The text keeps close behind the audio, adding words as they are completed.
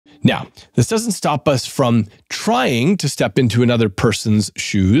Now, this doesn't stop us from trying to step into another person's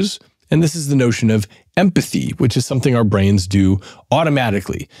shoes. And this is the notion of empathy, which is something our brains do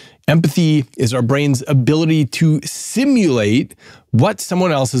automatically. Empathy is our brain's ability to simulate what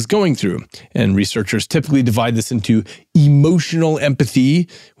someone else is going through. And researchers typically divide this into emotional empathy,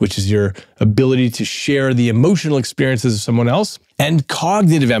 which is your ability to share the emotional experiences of someone else, and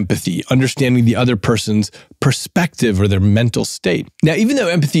cognitive empathy, understanding the other person's perspective or their mental state. Now, even though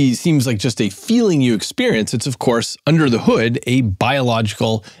empathy seems like just a feeling you experience, it's of course, under the hood, a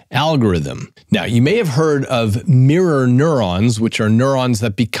biological algorithm. Now, you may have heard of mirror neurons, which are neurons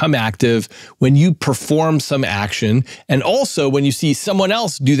that become active when you perform some action, and also when you see someone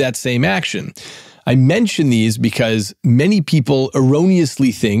else do that same action. I mention these because many people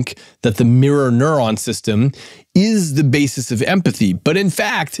erroneously think that the mirror neuron system is the basis of empathy. But in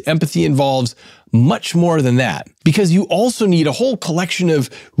fact, empathy involves much more than that, because you also need a whole collection of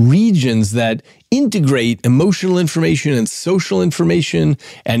regions that integrate emotional information and social information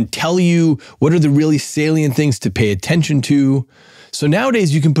and tell you what are the really salient things to pay attention to. So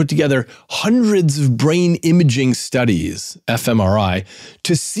nowadays you can put together hundreds of brain imaging studies, fMRI,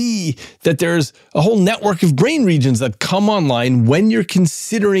 to see that there's a whole network of brain regions that come online when you're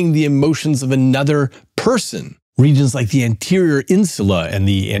considering the emotions of another person. Regions like the anterior insula and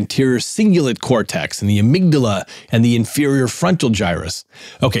the anterior cingulate cortex and the amygdala and the inferior frontal gyrus.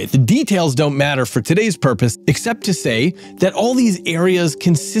 Okay, the details don't matter for today's purpose, except to say that all these areas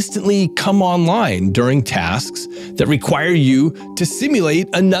consistently come online during tasks that require you to simulate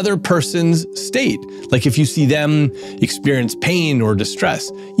another person's state. Like if you see them experience pain or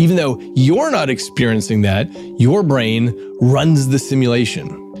distress, even though you're not experiencing that, your brain runs the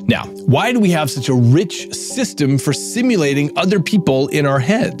simulation. Now, why do we have such a rich system for simulating other people in our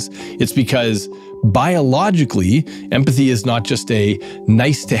heads? It's because biologically, empathy is not just a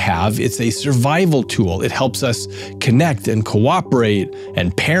nice to have, it's a survival tool. It helps us connect and cooperate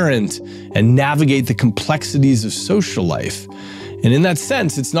and parent and navigate the complexities of social life. And in that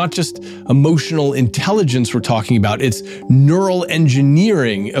sense, it's not just emotional intelligence we're talking about, it's neural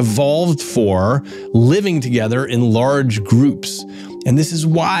engineering evolved for living together in large groups. And this is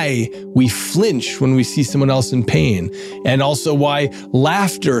why we flinch when we see someone else in pain, and also why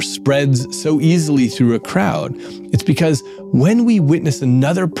laughter spreads so easily through a crowd. It's because when we witness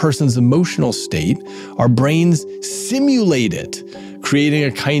another person's emotional state, our brains simulate it, creating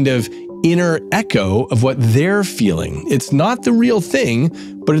a kind of inner echo of what they're feeling. It's not the real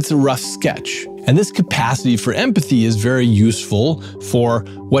thing, but it's a rough sketch. And this capacity for empathy is very useful for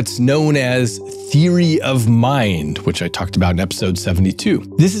what's known as theory of mind, which I talked about in episode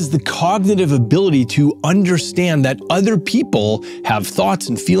 72. This is the cognitive ability to understand that other people have thoughts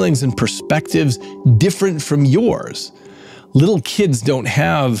and feelings and perspectives different from yours. Little kids don't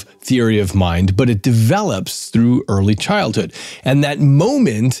have theory of mind, but it develops through early childhood. And that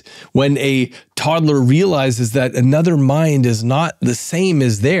moment when a toddler realizes that another mind is not the same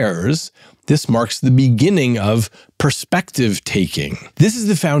as theirs, this marks the beginning of perspective taking. This is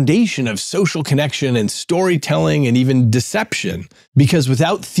the foundation of social connection and storytelling and even deception, because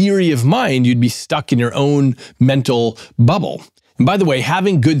without theory of mind, you'd be stuck in your own mental bubble. And by the way,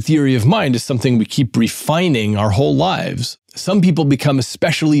 having good theory of mind is something we keep refining our whole lives. Some people become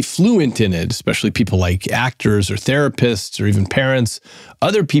especially fluent in it, especially people like actors or therapists or even parents.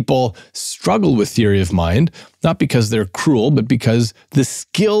 Other people struggle with theory of mind, not because they're cruel, but because the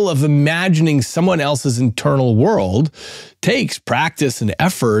skill of imagining someone else's internal world takes practice and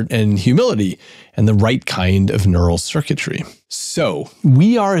effort and humility and the right kind of neural circuitry. So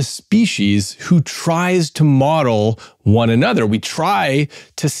we are a species who tries to model one another. We try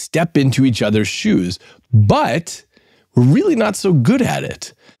to step into each other's shoes, but we're really not so good at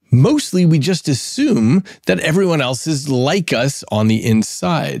it. Mostly we just assume that everyone else is like us on the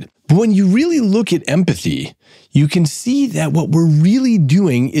inside. But when you really look at empathy, you can see that what we're really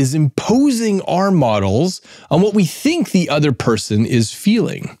doing is imposing our models on what we think the other person is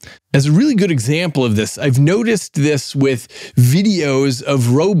feeling. As a really good example of this, I've noticed this with videos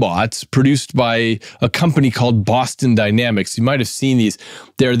of robots produced by a company called Boston Dynamics. You might have seen these.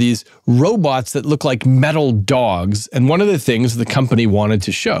 They're these robots that look like metal dogs. And one of the things the company wanted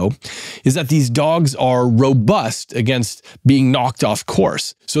to show is that these dogs are robust against being knocked off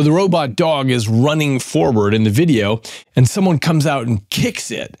course. So the robot dog is running forward in the video, and someone comes out and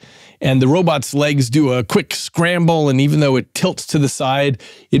kicks it. And the robot's legs do a quick scramble, and even though it tilts to the side,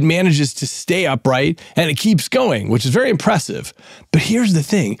 it manages to stay upright, and it keeps going, which is very impressive. But here's the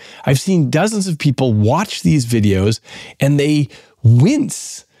thing. I've seen dozens of people watch these videos, and they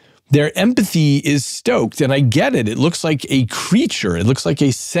wince their empathy is stoked, and I get it. It looks like a creature. It looks like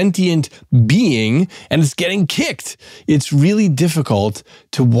a sentient being, and it's getting kicked. It's really difficult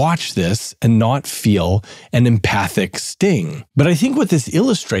to watch this and not feel an empathic sting. But I think what this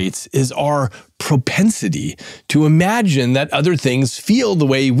illustrates is our propensity to imagine that other things feel the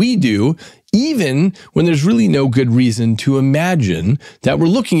way we do, even when there's really no good reason to imagine that we're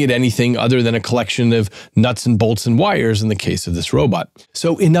looking at anything other than a collection of nuts and bolts and wires in the case of this robot.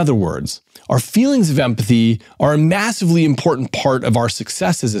 So in other words, our feelings of empathy are a massively important part of our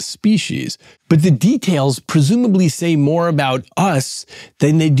success as a species, but the details presumably say more about us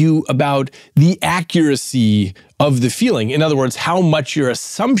than they do about the accuracy of the feeling. In other words, how much your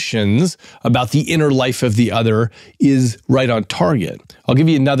assumptions about the inner life of the other is right on target. I'll give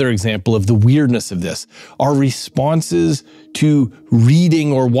you another example of the weirdness of this. Our responses to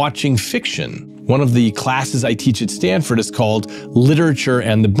reading or watching fiction. One of the classes I teach at Stanford is called Literature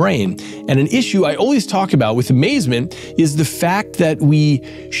and the Brain. And an issue I always talk about with amazement is the fact that we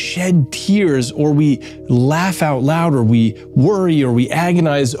shed tears, or we laugh out loud, or we worry, or we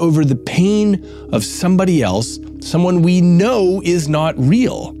agonize over the pain of somebody else, someone we know is not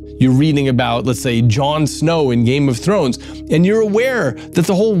real. You're reading about, let's say, Jon Snow in Game of Thrones, and you're aware that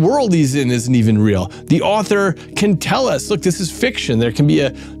the whole world he's in isn't even real. The author can tell us, look, this is fiction. There can be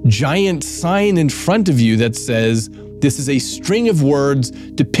a giant sign in front of you that says, this is a string of words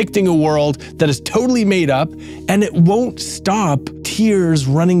depicting a world that is totally made up, and it won't stop tears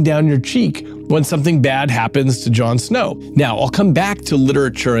running down your cheek when something bad happens to Jon Snow. Now, I'll come back to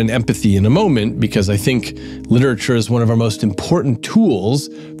literature and empathy in a moment, because I think literature is one of our most important tools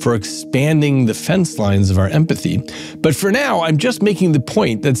for expanding the fence lines of our empathy. But for now, I'm just making the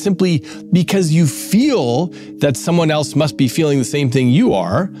point that simply because you feel that someone else must be feeling the same thing you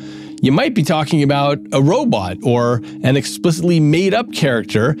are, you might be talking about a robot or an explicitly made-up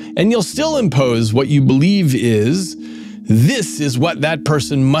character, and you'll still impose what you believe is, this is what that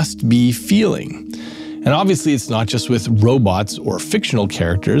person must be feeling. And obviously, it's not just with robots or fictional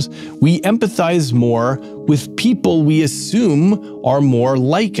characters. We empathize more with people we assume are more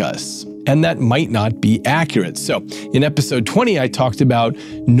like us, and that might not be accurate. So in episode 20, I talked about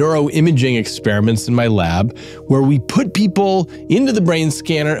neuroimaging experiments in my lab, where we put people into the brain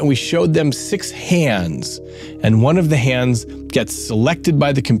scanner and we showed them 6 hands. And one of the hands gets selected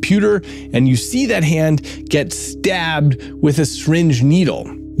by the computer, and you see that hand get stabbed with a syringe needle.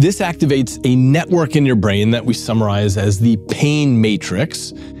 This activates a network in your brain that we summarize as the pain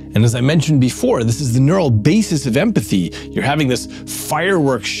matrix. And as I mentioned before, this is the neural basis of empathy. You're having this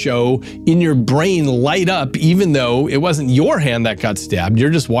fireworks show in your brain light up, even though it wasn't your hand that got stabbed. You're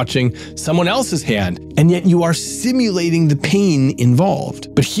just watching someone else's hand, and yet you are simulating the pain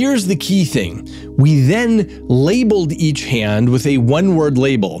involved. But here's the key thing. We then labeled each hand with a one-word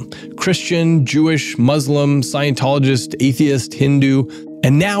label: Christian, Jewish, Muslim, Scientologist, atheist, Hindu.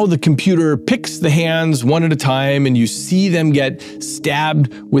 And now the computer picks the hands one at a time, and you see them get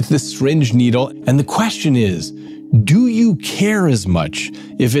stabbed with the syringe needle. And the question is, do you care as much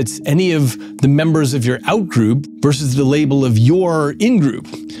if it's any of the members of your out-group versus the label of your in-group?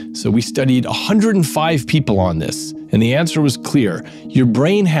 So we studied 105 people on this, and the answer was clear. Your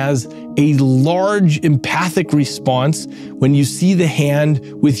brain has a large empathic response when you see the hand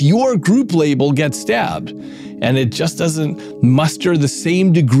with your group label get stabbed. And it just doesn't muster the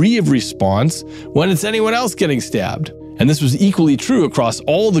same degree of response when it's anyone else getting stabbed. And this was equally true across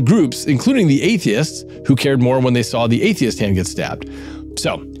all the groups, including the atheists, who cared more when they saw the atheist hand get stabbed.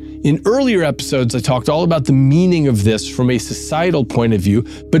 So, in earlier episodes, I talked all about the meaning of this from a societal point of view,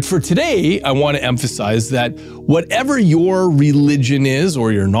 but for today, I want to emphasize that whatever your religion is,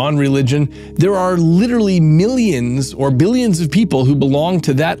 or your non-religion, there are literally millions or billions of people who belong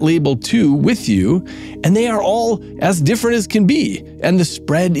to that label too with you, and they are all as different as can be, and the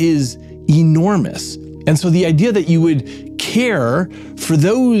spread is enormous. And so the idea that you would care for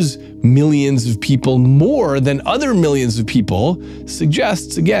those millions of people more than other millions of people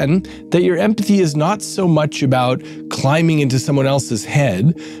suggests, again, that your empathy is not so much about climbing into someone else's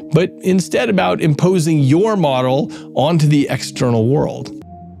head, but instead about imposing your model onto the external world.